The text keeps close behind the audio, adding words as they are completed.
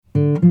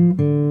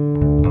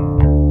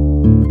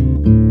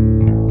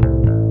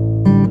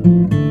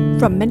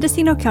From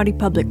Mendocino County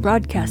Public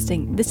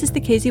Broadcasting, this is the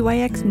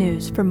KZYX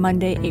News for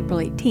Monday, April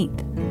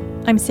 18th.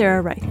 I'm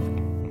Sarah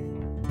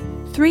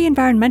Reith. 3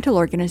 environmental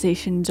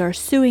organizations are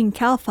suing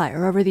CAL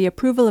FIRE over the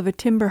approval of a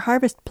timber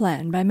harvest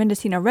plan by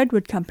Mendocino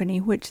Redwood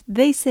Company, which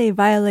they say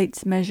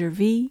violates Measure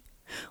V,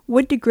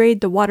 would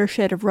degrade the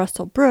watershed of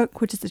Russell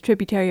Brook, which is a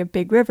tributary of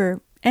Big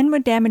River, and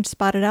would damage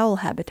spotted owl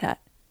habitat.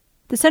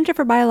 The Center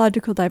for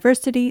Biological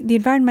Diversity, the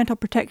Environmental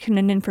Protection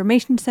and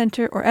Information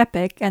Center, or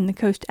EPIC, and the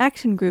Coast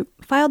Action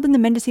Group filed in the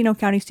Mendocino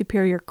County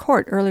Superior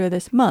Court earlier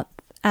this month,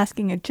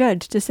 asking a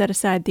judge to set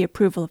aside the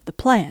approval of the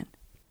plan.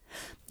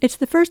 It's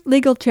the first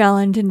legal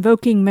challenge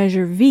invoking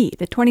Measure V,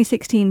 the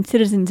 2016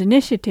 Citizens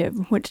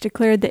Initiative, which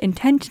declared that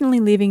intentionally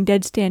leaving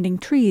dead standing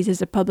trees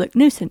is a public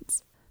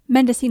nuisance.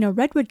 Mendocino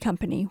Redwood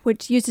Company,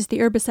 which uses the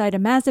herbicide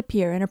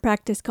imazapyr in a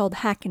practice called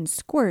hack and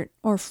squirt,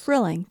 or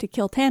frilling, to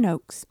kill tan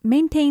oaks,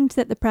 maintains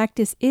that the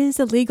practice is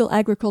a legal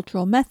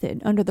agricultural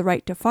method under the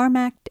Right to Farm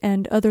Act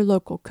and other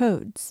local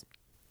codes.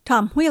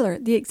 Tom Wheeler,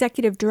 the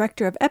executive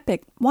director of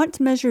EPIC, wants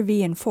Measure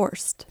V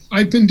enforced.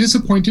 I've been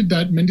disappointed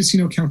that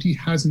Mendocino County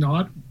has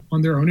not,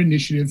 on their own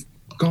initiative,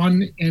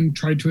 gone and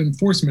tried to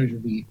enforce Measure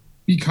V,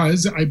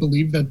 because I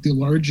believe that the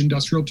large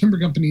industrial timber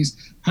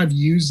companies have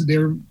used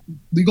their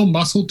legal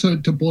muscle to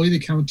bully the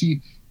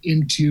county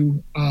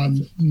into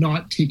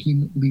not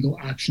taking legal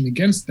action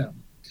against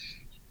them.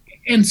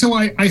 And so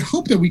I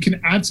hope that we can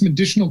add some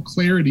additional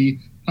clarity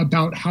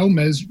about how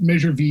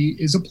Measure V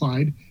is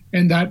applied,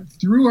 and that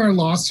through our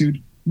lawsuit,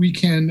 we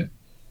can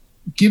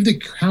give the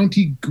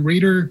county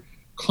greater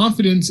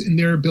confidence in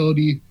their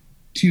ability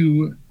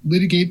to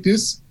litigate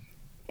this.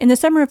 In the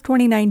summer of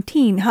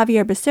 2019,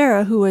 Javier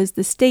Becerra, who was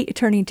the state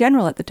attorney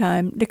general at the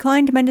time,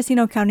 declined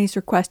Mendocino County's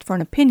request for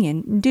an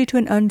opinion due to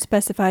an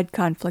unspecified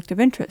conflict of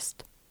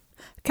interest.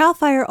 CAL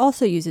FIRE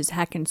also uses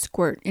hack and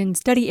squirt in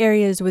study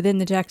areas within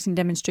the Jackson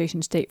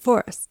Demonstration State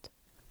Forest.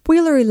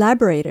 Wheeler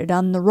elaborated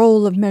on the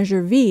role of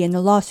Measure V in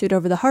the lawsuit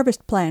over the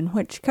harvest plan,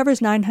 which covers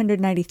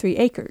 993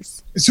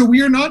 acres. So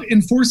we are not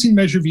enforcing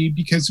Measure V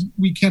because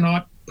we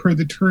cannot, per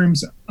the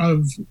terms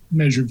of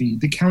Measure V.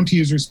 The county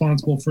is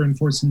responsible for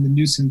enforcing the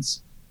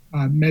nuisance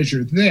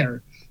measure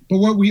there. But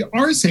what we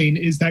are saying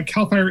is that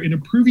CAL FIRE, in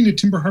approving a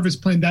timber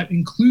harvest plan that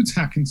includes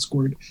hack and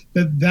squirt,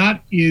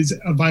 that is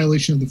a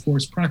violation of the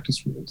forest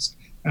practice rules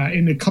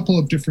in a couple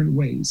of different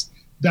ways.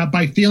 That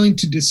by failing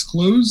to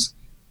disclose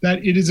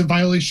that it is a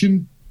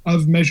violation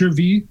of Measure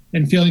V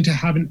and failing to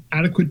have an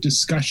adequate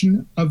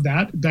discussion of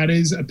that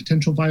is a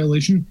potential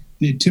violation.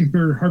 The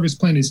timber harvest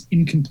plan is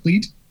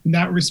incomplete in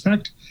that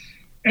respect.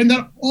 And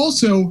that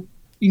also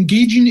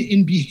engaging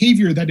in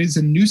behavior that is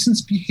a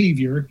nuisance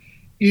behavior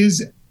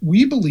is,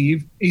 we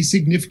believe, a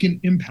significant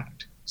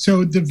impact.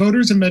 So the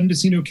voters of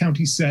Mendocino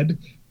County said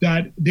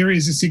that there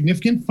is a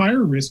significant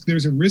fire risk,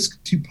 there's a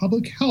risk to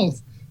public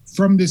health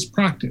from this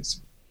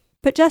practice.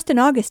 But Justin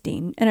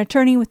Augustine, an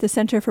attorney with the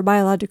Center for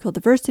Biological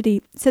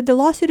Diversity, said the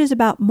lawsuit is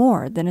about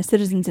more than a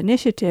citizens'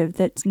 initiative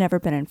that's never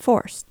been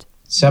enforced.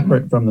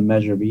 Separate from the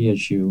Measure V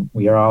issue,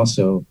 we are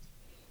also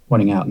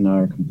pointing out in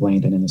our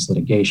complaint and in this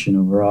litigation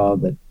overall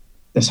that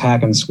this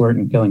hack and squirt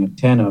and killing of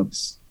tan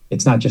oaks,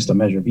 it's not just a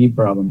Measure V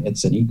problem,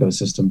 it's an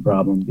ecosystem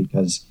problem,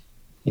 because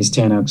these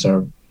tan oaks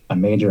are a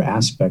major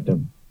aspect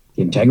of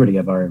the integrity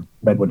of our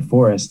redwood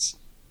forests.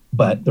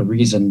 But the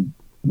reason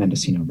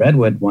Mendocino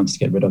Redwood wants to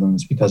get rid of them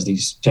is because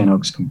these tan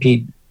oaks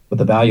compete with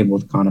the valuable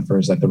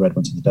conifers like the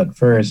redwoods and the Doug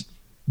firs.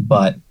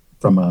 But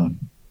from a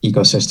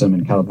ecosystem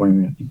and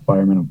California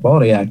Environmental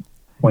Quality Act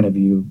point of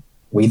view,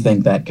 we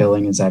think that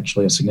killing is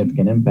actually a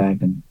significant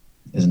impact and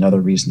is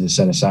another reason to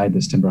set aside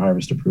this timber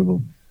harvest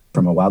approval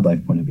from a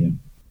wildlife point of view.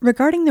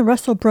 Regarding the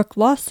Russell Brook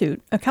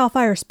lawsuit, a CAL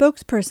FIRE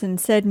spokesperson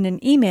said in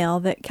an email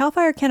that CAL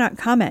FIRE cannot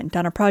comment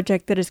on a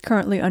project that is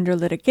currently under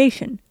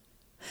litigation.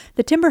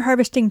 The timber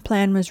harvesting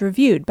plan was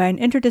reviewed by an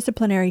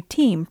interdisciplinary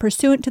team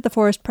pursuant to the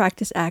Forest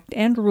Practice Act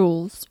and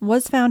rules,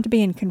 was found to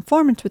be in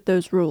conformance with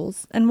those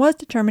rules, and was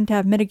determined to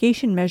have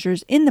mitigation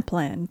measures in the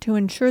plan to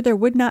ensure there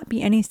would not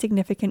be any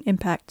significant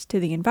impacts to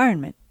the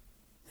environment.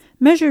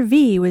 Measure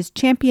V was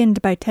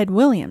championed by Ted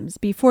Williams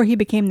before he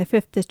became the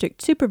 5th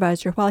District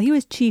Supervisor while he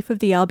was chief of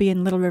the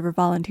Albion Little River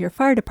Volunteer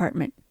Fire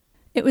Department.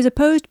 It was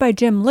opposed by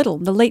Jim Little,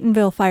 the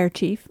Laytonville Fire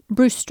Chief,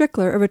 Bruce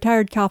Strickler, a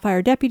retired CAL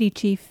FIRE Deputy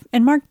Chief,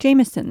 and Mark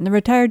Jameson, the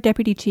retired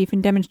Deputy Chief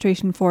and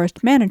Demonstration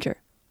Forest Manager.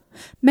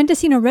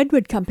 Mendocino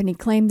Redwood Company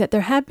claimed that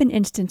there have been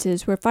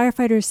instances where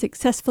firefighters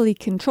successfully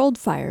controlled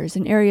fires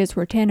in areas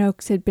where tan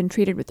oaks had been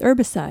treated with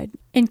herbicide,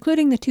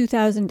 including the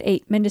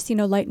 2008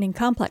 Mendocino Lightning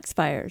Complex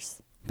fires.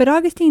 But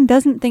Augustine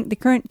doesn't think the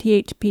current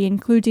THP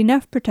includes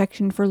enough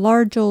protection for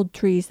large old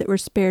trees that were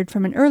spared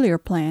from an earlier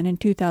plan in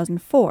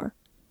 2004.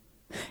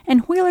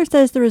 And Wheeler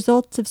says the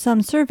results of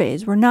some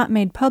surveys were not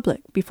made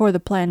public before the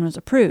plan was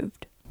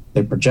approved.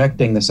 They're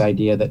projecting this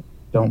idea that,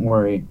 don't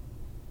worry,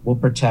 we'll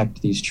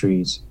protect these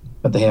trees,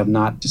 but they have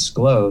not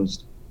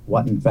disclosed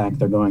what in fact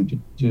they're going to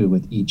do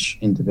with each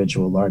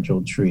individual large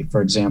old tree.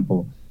 For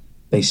example,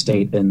 they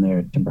state in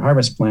their timber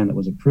harvest plan that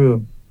was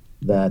approved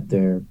that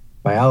their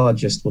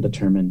biologists will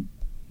determine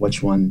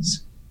which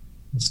ones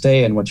will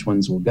stay and which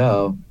ones will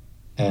go.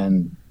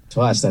 And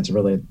to us, that's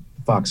really the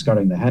fox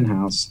guarding the hen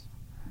house,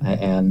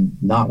 and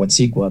not what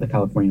CEQA, the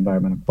California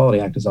Environmental Quality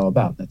Act, is all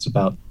about. That's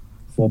about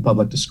full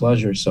public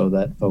disclosure so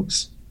that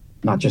folks,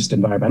 not just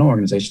environmental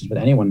organizations, but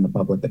anyone in the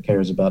public that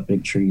cares about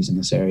big trees in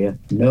this area,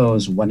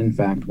 knows what in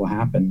fact will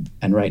happen.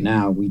 And right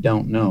now, we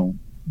don't know.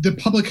 The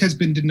public has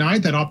been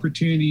denied that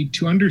opportunity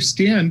to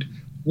understand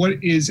what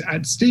is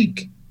at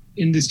stake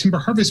in this timber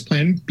harvest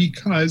plan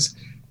because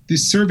the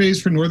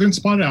surveys for northern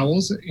spotted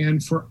owls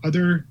and for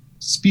other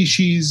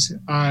species,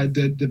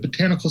 the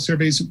botanical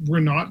surveys were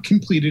not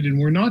completed and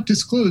were not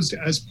disclosed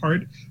as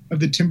part of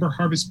the timber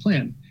harvest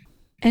plan.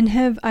 And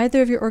have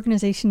either of your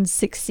organizations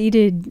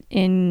succeeded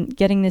in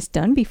getting this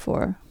done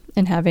before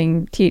and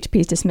having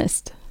THPs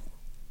dismissed?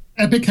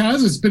 EPIC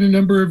has. It's been a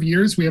number of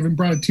years. We haven't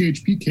brought a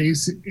THP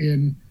case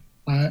in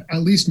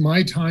at least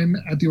my time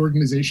at the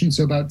organization,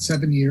 so about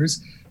 7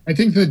 years. I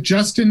think that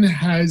Justin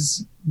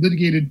has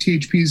litigated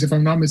THPs, if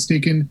I'm not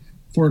mistaken,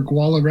 for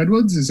Guyala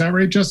redwoods. Is that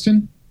right,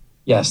 Justin?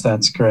 Yes,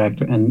 that's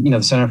correct. And,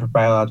 the Center for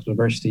Biological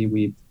Diversity,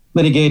 we've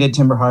litigated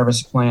timber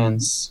harvest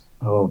plans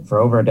for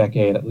over a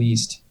decade at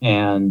least,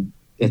 and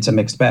it's a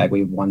mixed bag.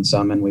 We've won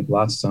some and we've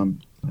lost some,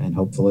 and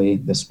hopefully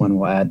this one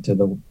will add to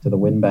the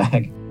win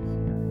bag.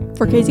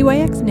 For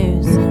KZYX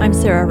News, I'm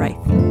Sarah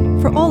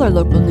Reith. For all our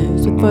local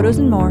news with photos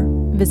and more,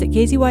 visit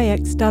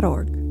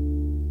kzyx.org.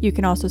 You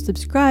can also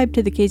subscribe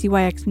to the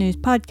KZYX News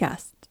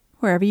podcast,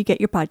 wherever you get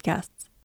your podcasts.